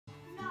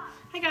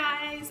Hi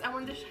guys, I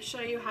wanted to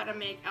show you how to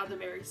make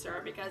elderberry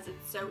syrup because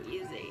it's so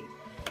easy.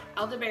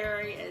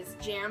 Elderberry is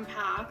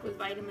jam-packed with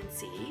vitamin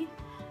C.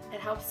 It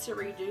helps to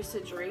reduce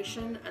the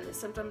duration and the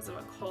symptoms of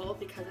a cold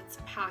because it's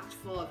packed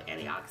full of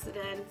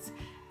antioxidants,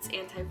 it's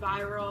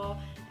antiviral,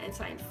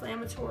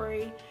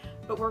 anti-inflammatory.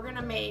 But we're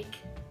gonna make,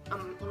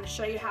 I'm gonna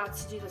show you how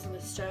to do this on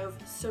the stove.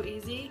 It's so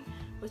easy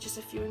with just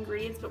a few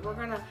ingredients, but we're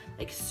gonna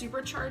like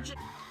supercharge it.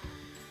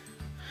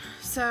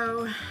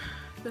 So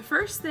the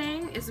first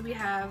thing is we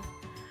have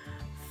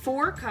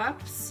 4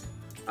 cups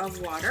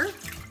of water.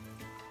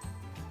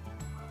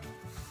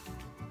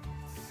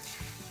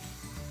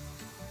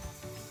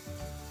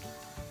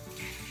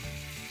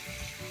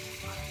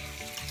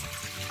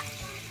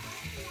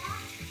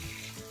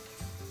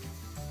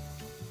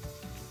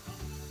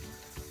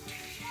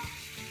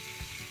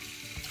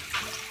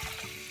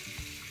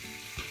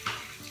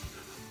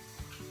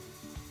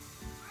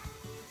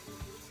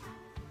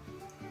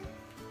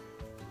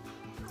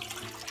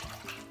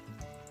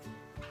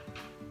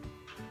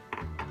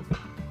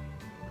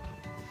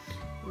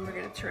 We're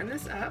going to turn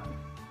this up.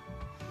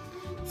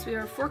 So we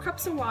have 4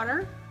 cups of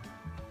water,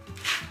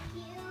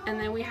 and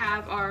then we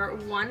have our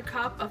 1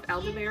 cup of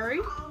elderberry.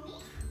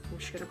 I'm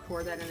just going to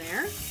pour that in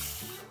there.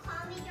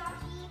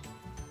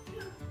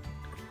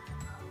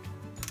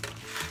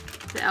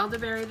 The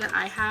elderberry that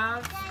I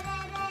have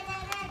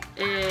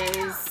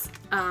is,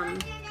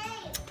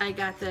 I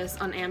got this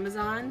on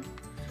Amazon.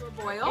 To a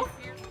boil.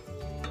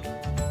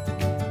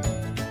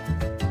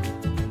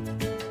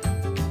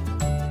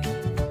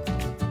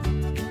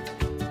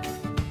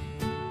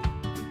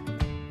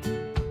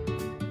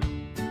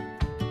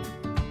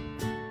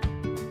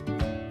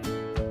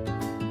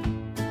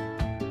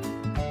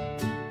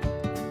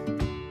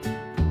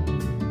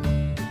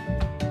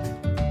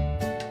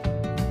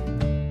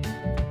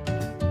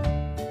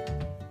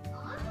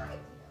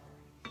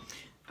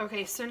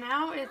 Okay, so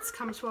now it's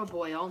come to a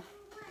boil,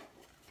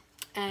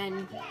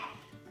 and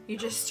you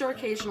just stir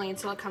occasionally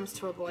until it comes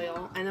to a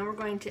boil, and then we're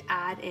going to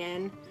add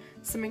in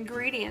some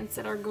ingredients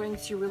that are going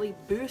to really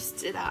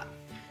boost it up.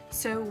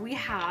 So we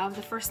have,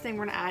 the first thing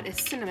we're going to add is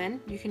cinnamon.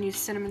 You can use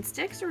cinnamon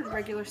sticks or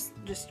regular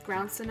just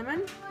ground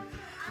cinnamon,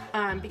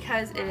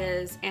 because it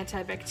is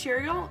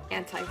antibacterial,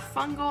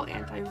 antifungal,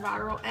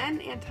 antiviral,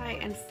 and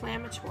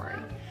anti-inflammatory.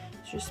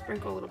 So just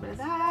sprinkle a little bit of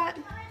that.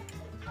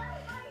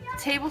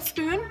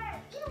 Tablespoon.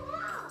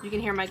 You can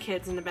hear my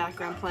kids in the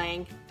background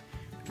playing.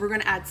 We're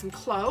going to add some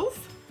clove,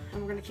 and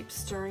we're going to keep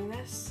stirring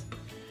this.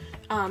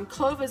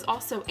 Clove is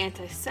also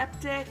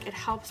antiseptic. It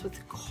helps with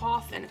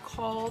cough and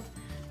cold,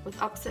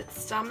 with upset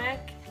stomach.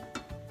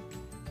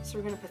 So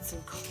we're going to put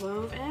some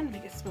clove in,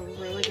 make it smell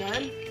really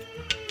good.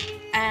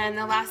 And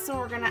the last one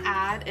we're going to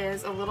add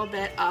is a little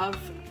bit of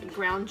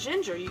ground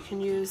ginger. You can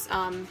use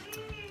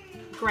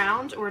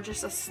ground or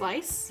just a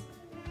slice.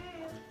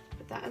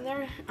 That in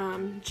there.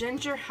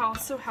 Ginger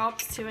also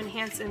helps to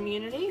enhance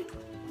immunity,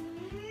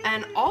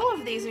 and all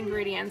of these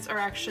ingredients are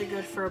actually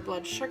good for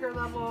blood sugar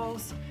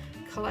levels,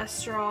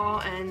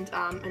 cholesterol, and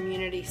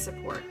immunity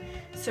support.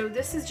 So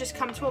this has just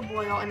come to a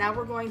boil, and now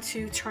we're going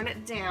to turn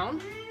it down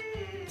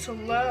to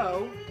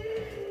low,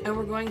 and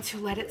we're going to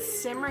let it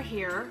simmer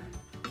here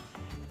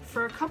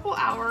for a couple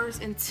hours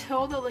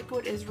until the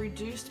liquid is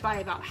reduced by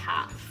about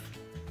half.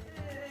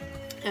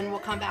 And we'll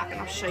come back and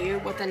I'll show you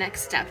what the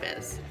next step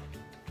is.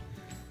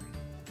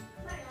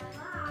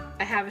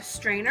 I have a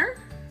strainer,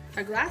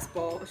 a glass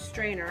bowl, a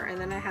strainer, and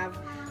then I have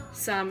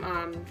some,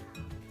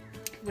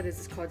 what is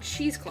this called?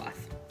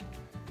 Cheesecloth.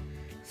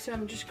 So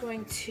I'm just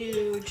going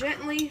to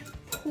gently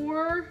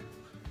pour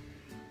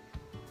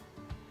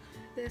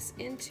this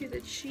into the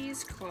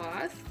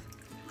cheesecloth.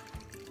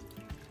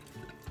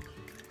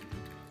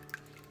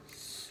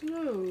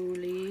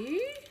 Slowly.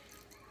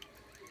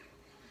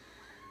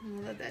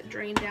 I'll let that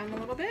drain down a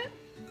little bit.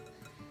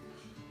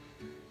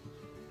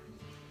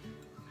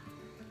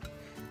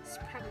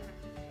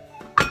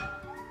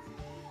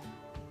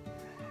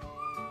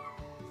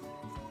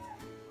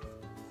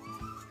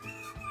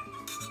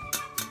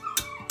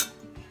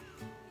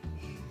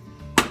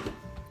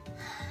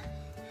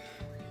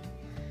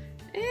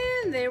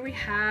 And there we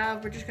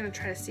have, we're just going to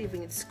try to see if we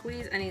can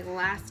squeeze any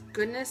last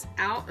goodness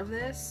out of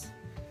this.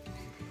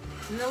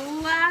 And the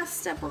last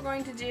step we're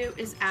going to do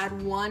is add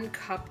 1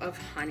 cup of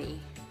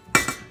honey.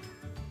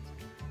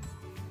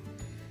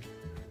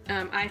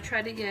 I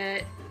try to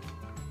get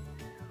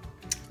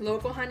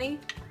local honey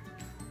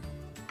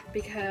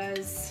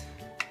because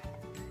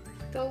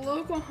the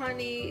local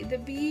honey, the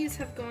bees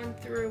have gone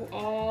through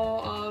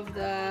all of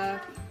the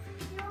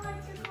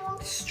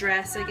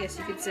stress, I guess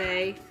you could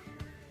say,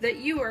 that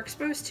you are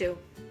exposed to.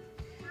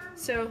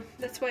 So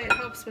that's why it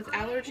helps with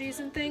allergies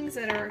and things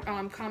that are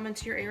common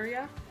to your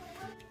area.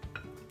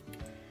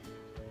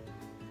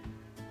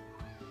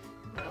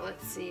 Well,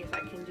 let's see if I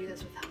can do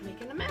this without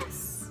making a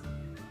mess.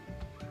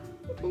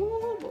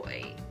 Oh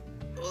boy.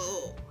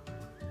 Oh,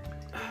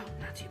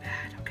 not too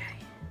bad. Okay.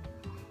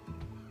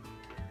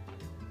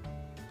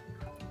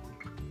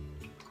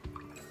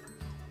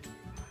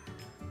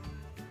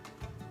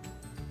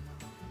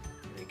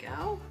 There we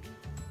go.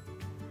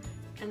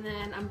 And And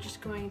then I'm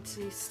just going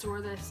to store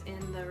this in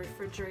the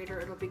refrigerator.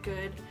 It'll be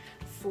good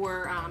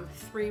for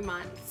 3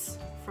 months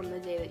from the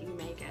day that you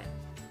make it.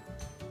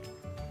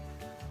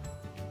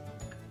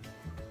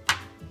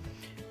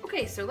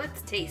 Okay, so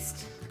let's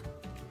taste.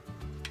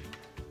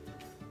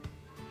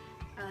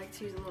 I like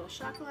to use a little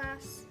shot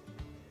glass.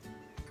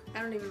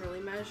 I don't even really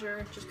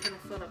measure, just kind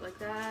of fill it up like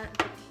that.